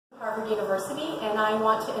Harvard University, and I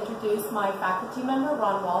want to introduce my faculty member,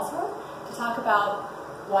 Ron Walsworth, to talk about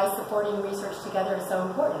why supporting research together is so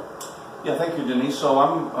important. Yeah, thank you, Denise. So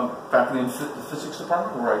I'm faculty in the physics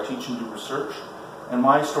department where I teach and do research. And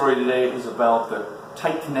my story today is about the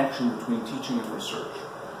tight connection between teaching and research.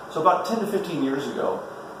 So about 10 to 15 years ago,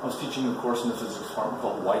 I was teaching a course in the physics department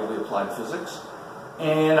called Widely Applied Physics.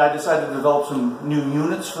 And I decided to develop some new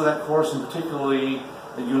units for that course, and particularly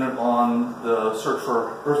a unit on the search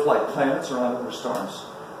for Earth-like planets around other stars,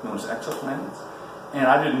 known as exoplanets. And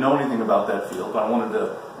I didn't know anything about that field, but I wanted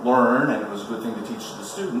to learn, and it was a good thing to teach to the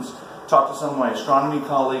students. Talked to some of my astronomy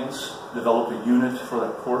colleagues, developed a unit for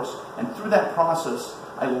that course, and through that process,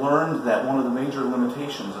 I learned that one of the major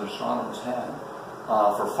limitations that astronomers had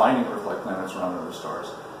for finding Earth-like planets around other stars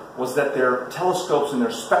was that their telescopes and their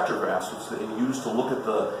spectrographs, which they use to look at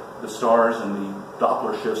the stars and the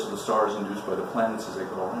Doppler shifts of the stars induced by the planets as they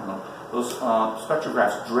go around them, those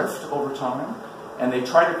spectrographs drift over time, and they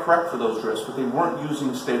try to correct for those drifts, but they weren't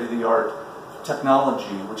using state-of-the-art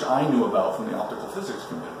technology, which I knew about from the optical physics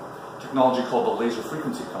community, technology called the laser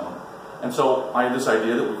frequency cone. And so I had this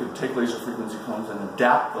idea that we could take laser frequency cones and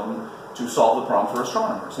adapt them to solve the problem for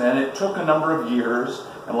astronomers. And it took a number of years,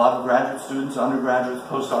 and a lot of graduate students, undergraduates,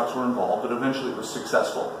 postdocs were involved, but eventually it was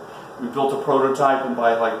successful. We built a prototype, and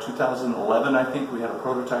by like 2011, I think, we had a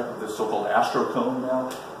prototype of this so-called astrocone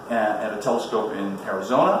now at a telescope in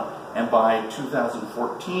Arizona. And by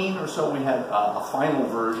 2014 or so, we had a final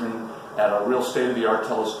version at a real state-of-the-art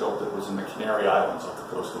telescope that was in the Canary Islands off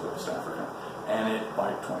the coast of West Africa. And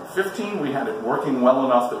by 2015, we had it working well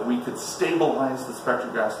enough that we could stabilize the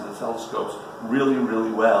spectrographs in the telescopes really,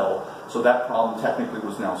 really well. So that problem technically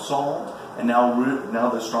was now solved, and now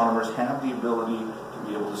the astronomers have the ability to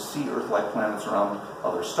be able to see Earth-like planets around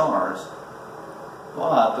other stars.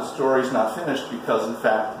 But the story's not finished because, in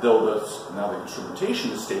fact, though now the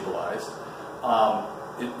instrumentation is stabilized,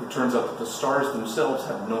 it turns out that the stars themselves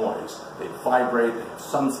have noise. They vibrate, they have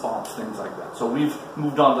sunspots, things like that. So we've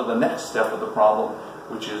moved on to the next step of the problem,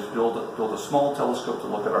 which is build a small telescope to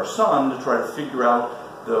look at our sun to try to figure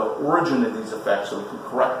out the origin of these effects so we can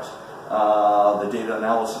correct the data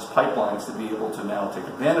analysis pipelines to be able to now take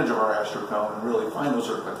advantage of our astrocone and really find those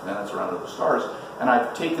Earth-like planets around other stars. And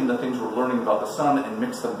I've taken the things we're learning about the sun and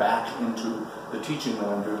mixed them back into the teaching that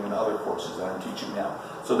I'm doing in other courses that I'm teaching now.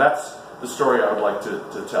 So that's the story I would like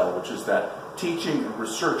to tell, which is that teaching and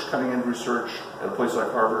research, cutting-edge research at a place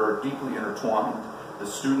like Harvard are deeply intertwined. The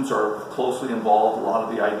students are closely involved. A lot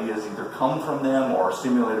of the ideas either come from them or are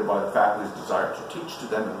stimulated by the faculty's desire to teach to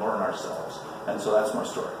them and learn ourselves. And so that's my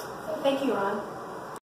story. Thank you, Ron.